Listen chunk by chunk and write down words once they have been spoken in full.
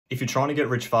If you're trying to get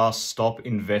rich fast, stop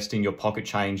investing your pocket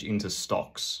change into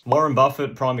stocks. Warren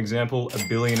Buffett, prime example, a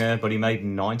billionaire, but he made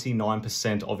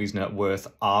 99% of his net worth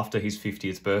after his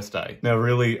 50th birthday. Now,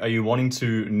 really, are you wanting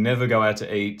to never go out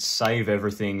to eat, save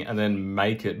everything, and then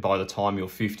make it by the time you're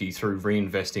 50 through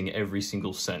reinvesting every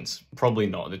single cent? Probably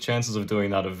not. The chances of doing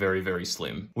that are very, very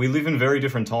slim. We live in very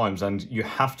different times, and you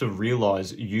have to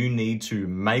realize you need to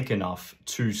make enough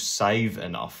to save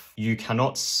enough. You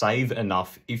cannot save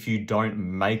enough if you don't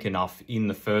make enough in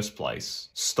the first place.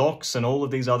 Stocks and all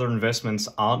of these other investments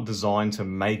aren't designed to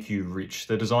make you rich.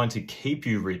 They're designed to keep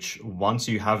you rich once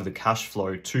you have the cash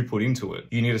flow to put into it.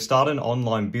 You need to start an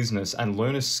online business and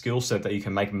learn a skill set that you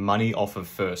can make money off of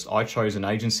first. I chose an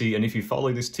agency, and if you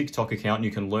follow this TikTok account,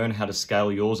 you can learn how to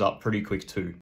scale yours up pretty quick too.